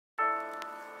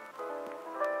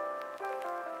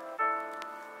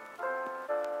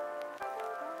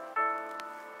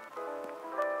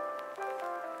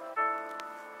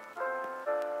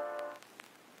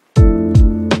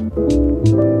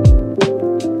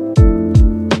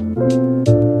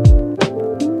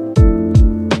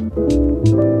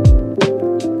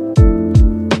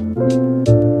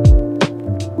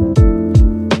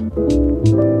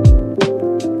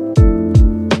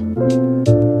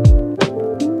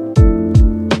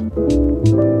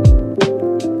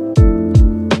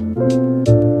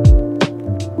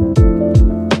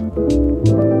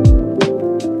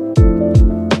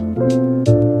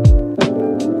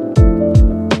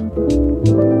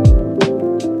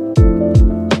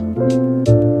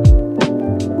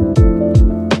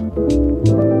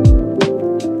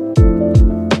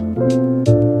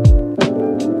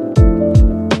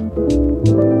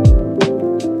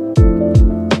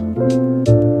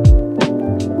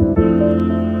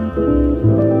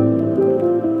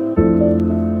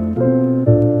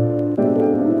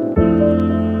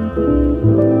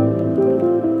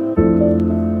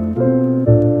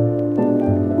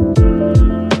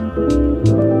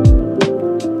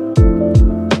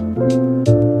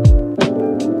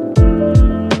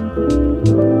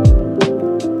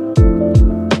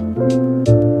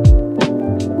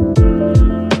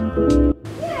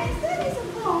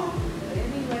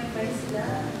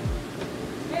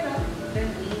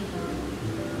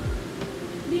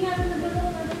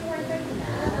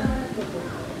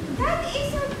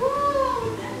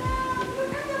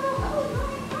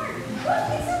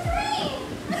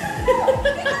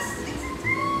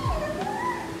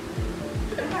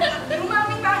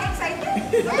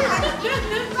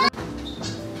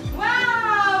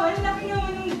Wow! Ang laki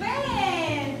naman ng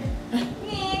bed!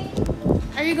 Nick!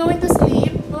 Are you going to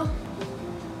sleep?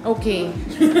 Okay.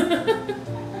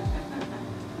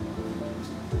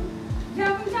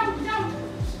 Jump!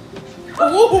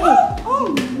 Oh!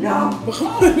 Oh no! Baka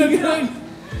malagyan.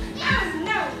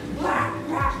 No!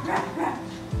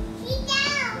 Sit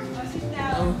down! Oh, sit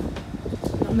down. Oh.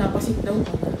 Napasit daw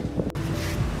ka na.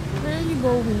 Where are you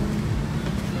going?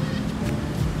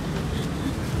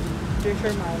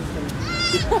 Treasure Mountain.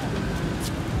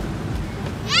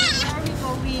 Where are we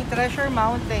going? Treasure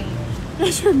Mountain.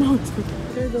 Treasure Mountain.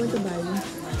 What are you going to buy?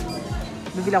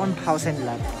 Bibili ako ng house and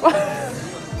lot.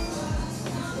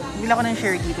 Bibili ako ng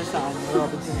share dito sa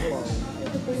Robinson po.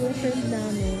 Ito po yung friend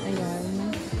namin. Ayan.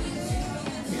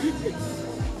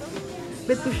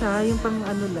 Bet ko siya, yung pang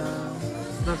ano lang.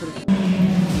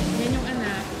 Yan yung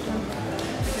anak.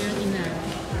 Ito yung ina.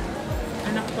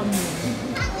 Anak pa mo.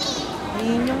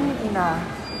 Ayun yung ina.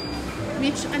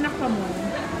 Mitch, anak pa mo.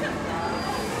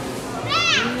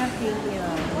 Ayun yung ina.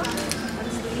 I'm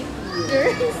sleepy.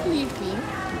 You're sleepy.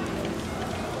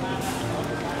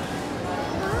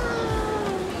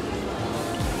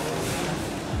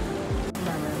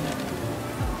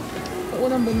 Sa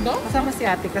unang bundok? Kasama si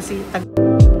ate kasi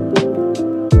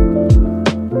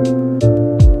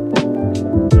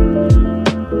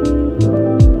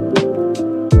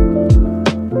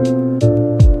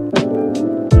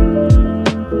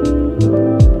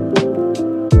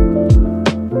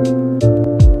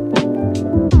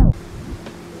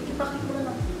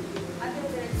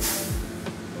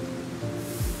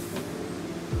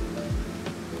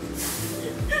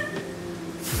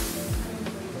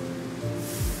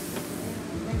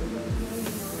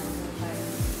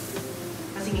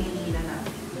hihila na.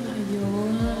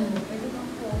 Ayun.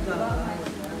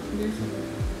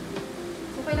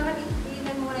 So, kailangan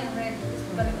iinan mo na yung red.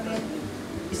 Balik red.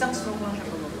 Isang stroke lang siya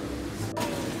po.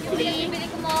 Yung bili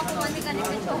ko mga kumani-kanin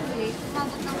sa chocolate,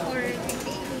 umabot ng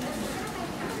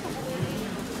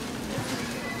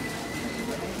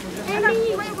 450.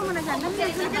 Eh, kumain ko muna dyan.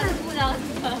 Kasi nagbulang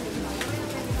pa.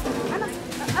 Ano?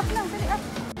 Up lang, dali up.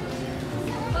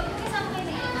 Pag kasama kayo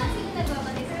na iman, sino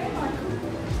nagbabalik sa remote?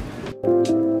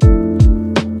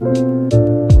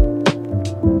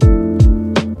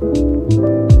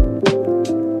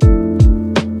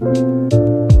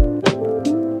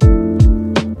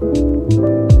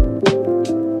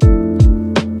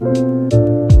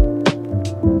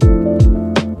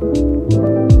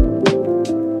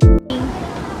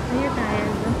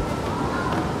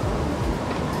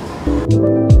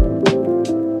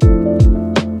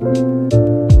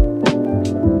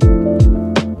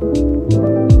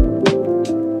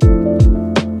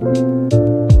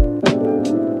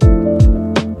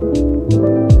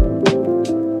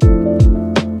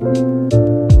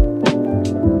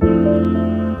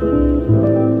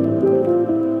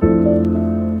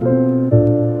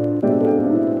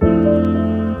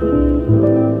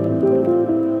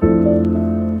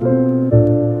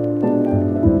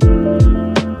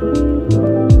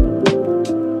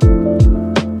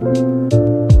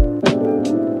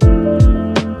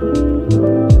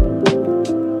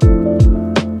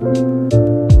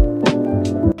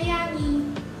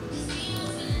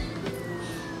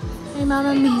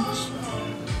 Mama Mitch.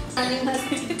 Hi,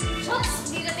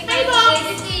 Bob!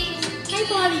 Hi,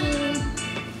 Polly!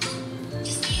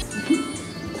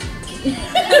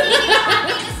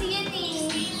 Kasi yan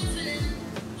eh.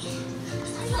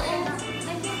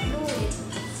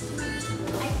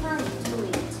 I can't do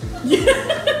it.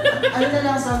 Ano na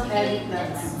lang, self-edit na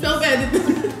lang. Self-edit.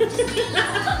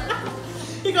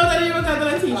 Ikaw na rin yung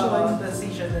magka-transition.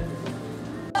 Transition na din.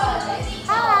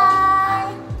 Hi!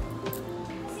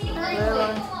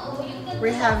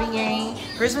 We're having a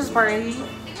Christmas party.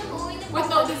 With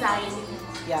no design.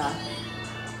 Yeah.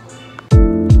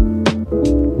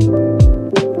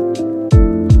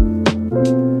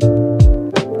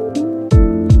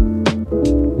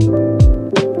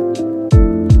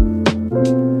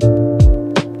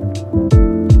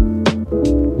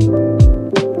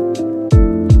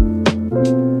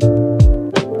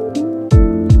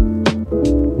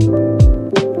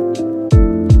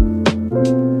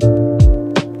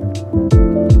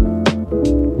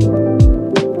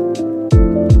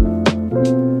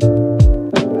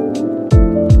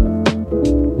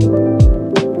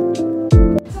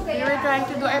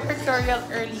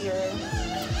 Earlier,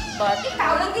 but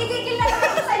Ikaw, nagkikikil na lang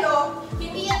ako sa'yo.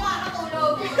 Hindi ako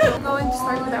makatulog. we're going to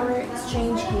start with our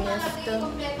exchange gift.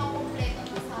 Kompleto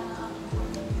sana.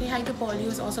 Say hi to Polly,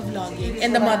 who's also vlogging,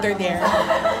 and the mother there.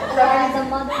 The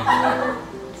mother here.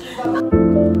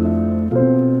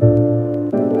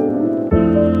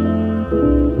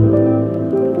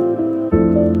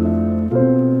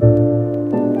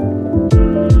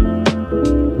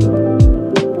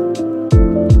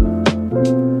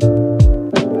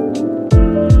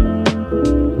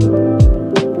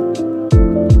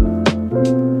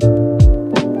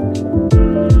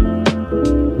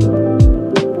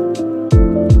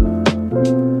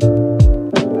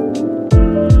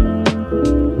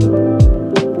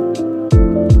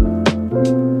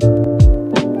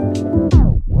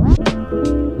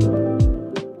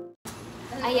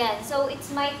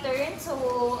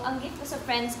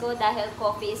 ko dahil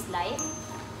coffee is life.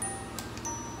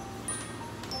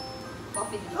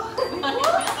 Coffee din.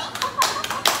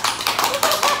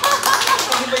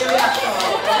 Hindi ba yung reaction?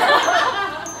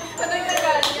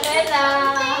 Bella!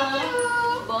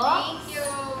 Box? Thank you!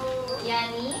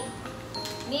 Yani?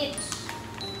 Mitch?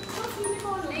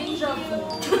 Thank you!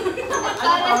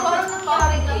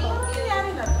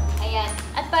 Ayan.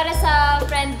 At para sa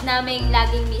friend naming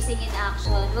laging missing in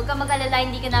action, huwag ka mag-alala,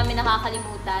 hindi ka namin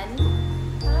nakakalimutan.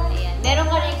 Ayan. Meron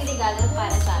ka rin regalo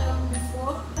para sa amin.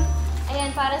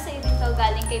 Ayan, para sa iyo ito,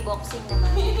 galing kay Boxing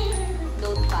naman.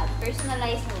 Notepad.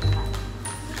 Personalized notepad.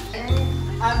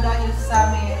 Dahil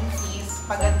sa amin is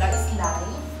paganda is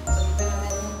life. So, ito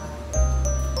naman yung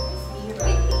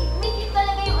May cute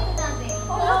talaga yung ano natin.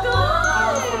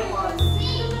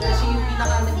 dahil siya yung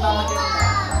pinaka nagmamaganda.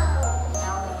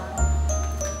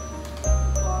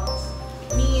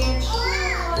 Mitch.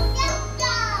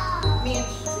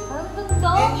 Mitch. Ang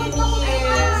ganda. And yun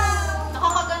is...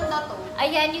 Nakakaganda to.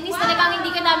 Ayan, yun is talagang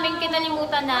hindi ka namin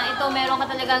kinalimutan na ito, meron ka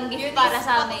talagang gift para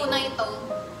sa amin. Patunay ito.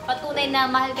 Patunay na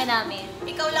mahal ka namin.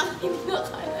 Ikaw lang hindi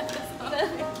nakakala.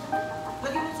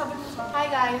 Lagi mo sabi mo sa... Hi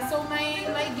guys, so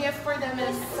my gift for them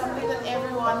is something that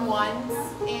everyone wants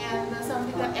and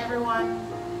something that everyone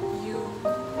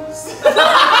use.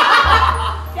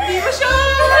 Hindi mo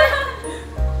sure!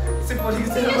 Si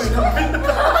Police na mo naman.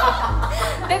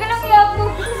 Teka lang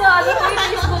i-upload ko sa ano ko yung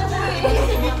Facebook ko eh.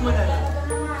 Meet mo na lang.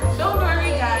 Don't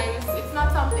worry guys, it's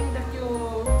not something that you...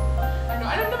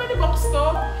 alam naman ni box to?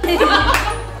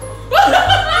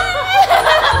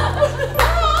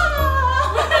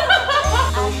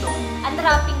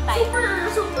 Unwrapping time.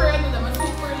 Super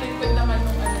liquid naman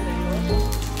nung ano na yun.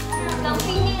 Ang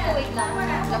feeling ko, wait lang.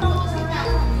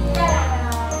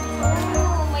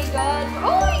 Oh my God.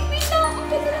 Oh, wait lang. Ang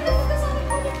ganda na talaga sa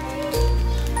akin.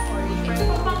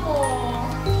 Ito pa ko.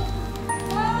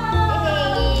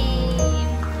 Hey.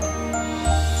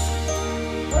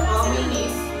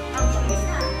 Minis. Actually.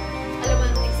 Alam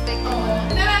mo, expect ko.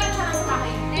 Nalaman siya ng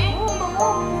sakin. Oh, bango.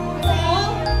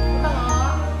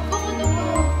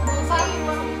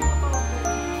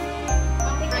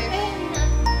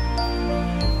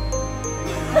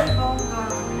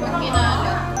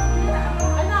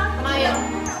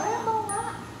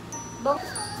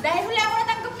 Dahil wala ako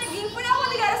natanggap na game, wala ako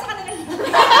nagara sa kanila.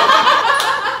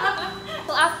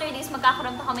 So after this,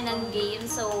 magkakaroon pa kami ng game,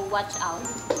 so watch out.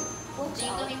 Hindi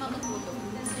kami matutulog.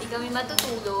 Hindi kami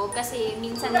matutulog kasi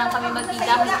minsan lang kami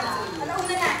magkita-kita.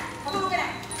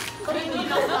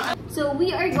 So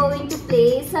we are going to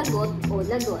play Sagot o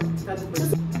Lagot.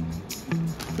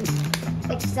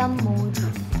 Exam mode.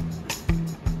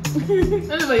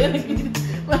 Ano ba yan?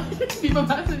 Hindi pa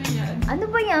basa niya yan. Ano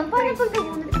ba yan? Parang pag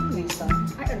nagulat.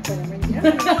 Ay, ano pa naman yan?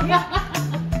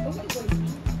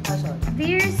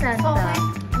 Dear Santa,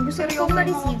 ang gusto ko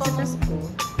ma-receive sa Pasko.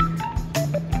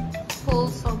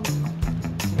 Wholesome.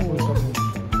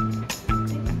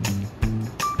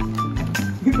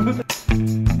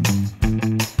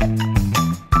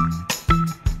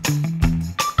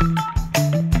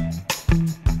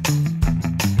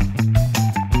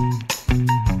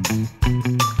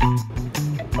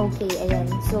 Okay, ayan.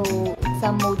 So,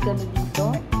 exam mode kami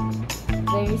dito.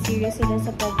 Very serious sila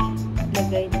sa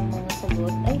paglagay ng mga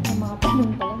sagot. Ay, ng mga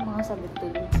tanong pala, mga sagot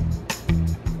tuloy.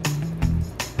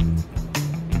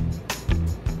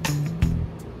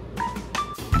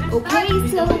 Okay,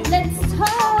 so let's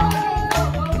start!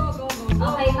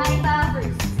 Okay, Marita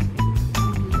first.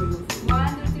 1,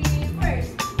 2, 3,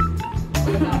 first.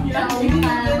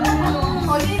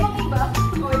 O, di mo iba?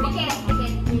 Ticket,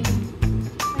 ticket.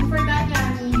 And for that,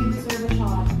 Yani, you deserve a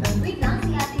shot. Wait lang,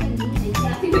 si Ate Yulin. Si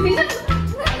Ate Yulin.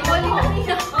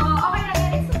 Okay na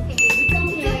yan, it's okay. It's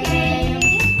okay.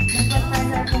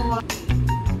 Nagpapasa ko.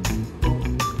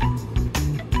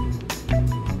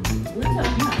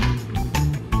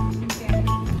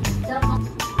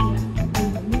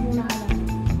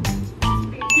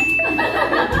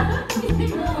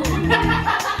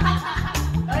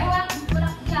 Ay,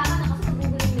 walang iyakan ako sa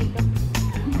Google Meet.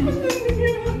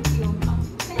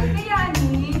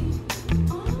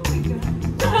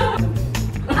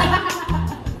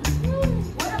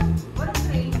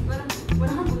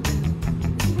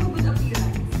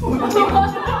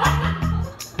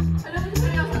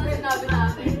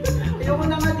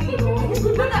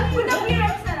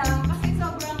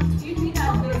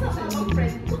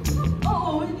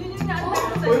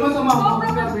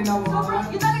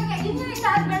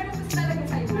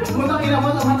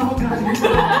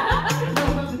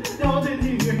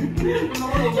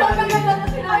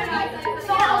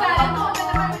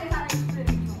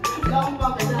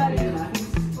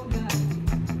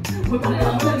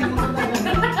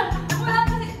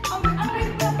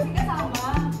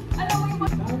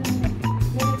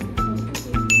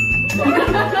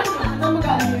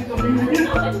 Baka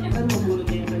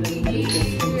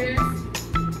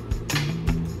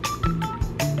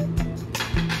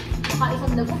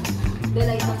isang dago.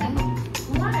 Delay mo na.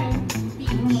 Why?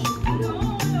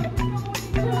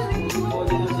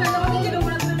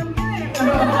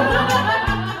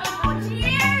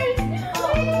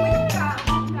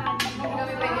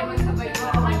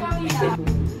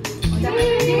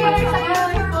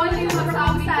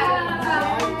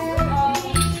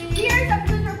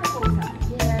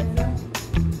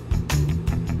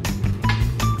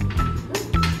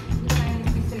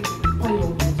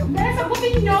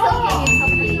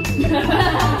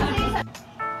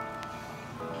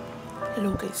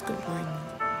 Hello guys, good morning.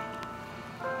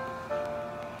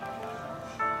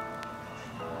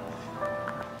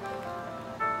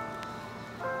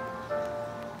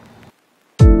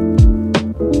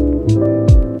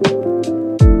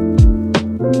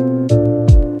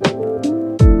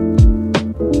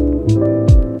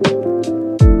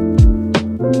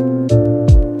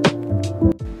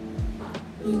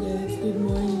 Hey guys, good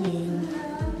morning.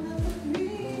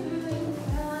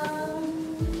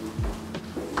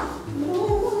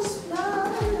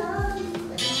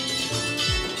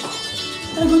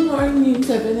 Good morning,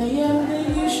 7 a.m. the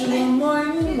usual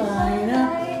morning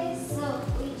lineup.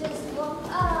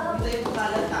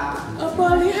 Oh,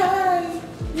 Polly, hi!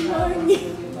 Good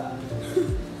morning.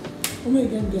 Oh my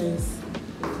God, guys.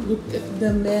 Look at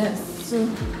the mess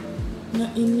na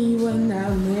iniwan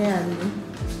namin.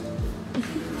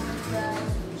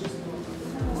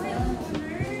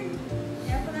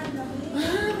 Kaya pala ang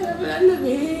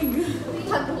lamig.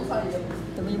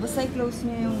 Basta i-close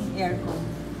niyo yung aircon.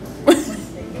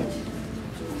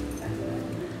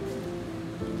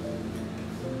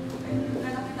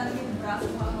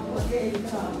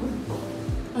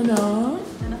 Ano?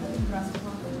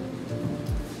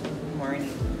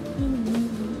 Morning.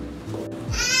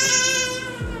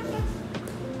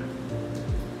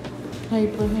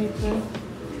 Hyper.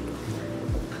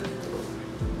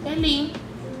 Ellie.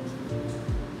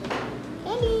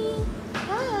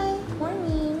 Hi.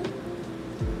 Morning.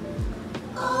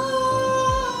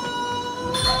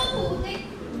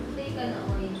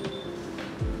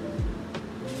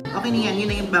 Okay na yan, yun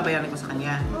na yung babayaran ko sa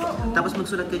kanya. Tapos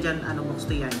magsulat ka dyan, ano box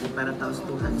to yan, para taos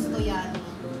 200. Gusto yan.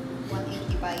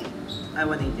 185. Ay,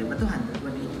 180. Ba 200?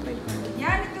 185.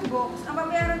 Yan, ito box. Ang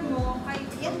babayaran mo, kahit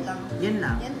yan lang. Yan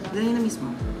lang. Yan lang. Yan na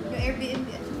mismo. Yung Airbnb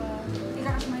at saka...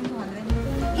 Ikakas mo yung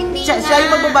 200. Hindi Siya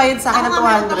yung magbabayad sa akin ng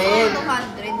 200.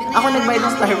 200. Ako nagbayad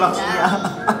ng Starbucks niya.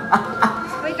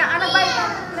 Wait ka, ano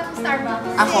bayad ng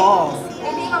Starbucks? Ako.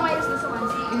 Hindi ka mayos na sa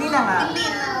 1 Hindi na nga. Hindi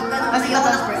na. Ganun Kasi ayaw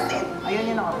na-transfer. ng offset. Ayun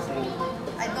yun ako sa'yo.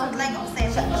 I don't like offset.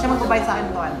 Siya magbabayad sa akin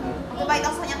ng 200. Magbabayad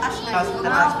ako sa kanya cash Tapos, ngayon.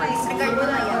 na-transfer. Disregard mo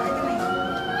na yan. Ito na yun.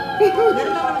 Ganun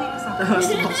naman dito sa akin. Tapos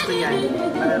box to yan.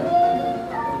 Para... Ano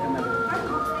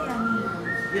box na yan?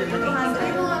 Yun,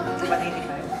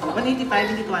 185.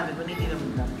 185, hindi 200. 180 lang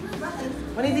lang.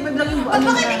 185 lang yung ano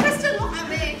Bakit niya. i-question mo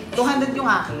kami? 200 yung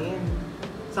akin.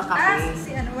 Sa cafe.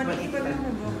 Si ano, 185 lang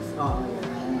na box. Oo.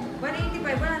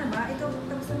 185, wala na ba? Ito,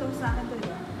 tapos na tapos sa akin to,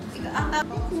 diba? Ang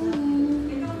tapos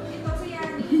ito si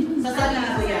Yani. Sa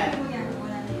sarili ko yan.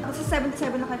 Tapos sa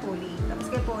 77 na kay Polly. Tapos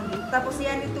kay Polly. Tapos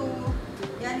yan ito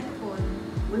Paul.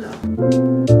 Wala.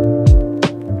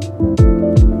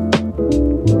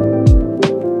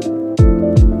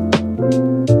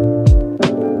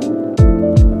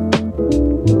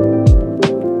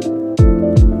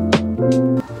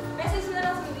 Message na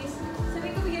lang sa Miss. Sabi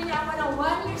ko, bigyan niya ako ng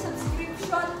 1-year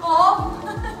subscription of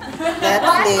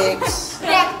Netflix.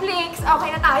 Netflix. Okay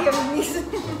na tayo, Miss.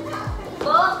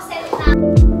 Box and na.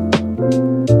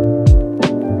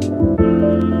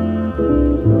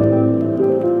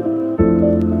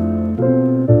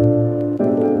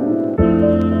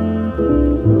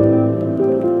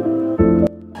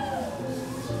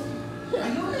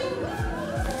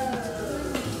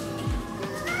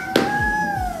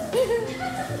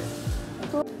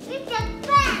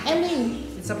 Ellie.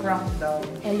 It's a prank daw.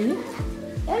 Ellie?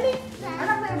 Ellie?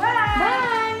 Anak tayo, bye!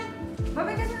 Bye!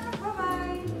 Bye-bye kasi anak,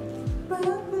 bye-bye!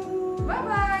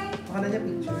 Bye-bye! Baka na niya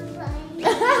picture.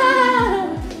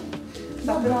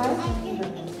 Bye-bye.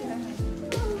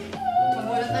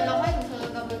 Magulat na lang kayo sa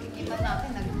double kikita natin.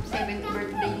 Nag-7th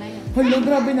birthday na yan. Hello,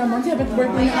 grabe naman. 7th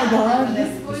birthday na agad.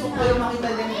 Gusto ko yung makita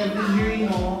din every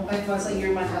year, no? Kahit once a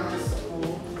year man lang sa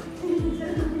school.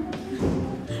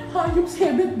 Yung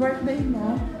 7th birthday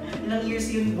mo. Ilang years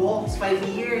yun, Box? 5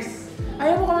 years.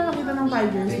 Ayaw mo kami makita ng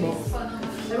 5 years, Bo.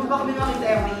 Di ba kami makita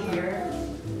every year?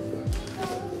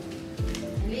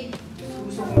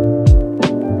 Gusto ko.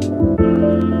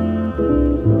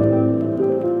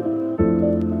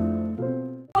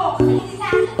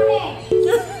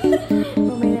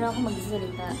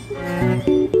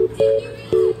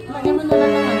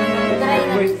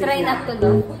 not to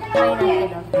love. Try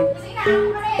not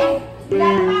to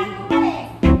love.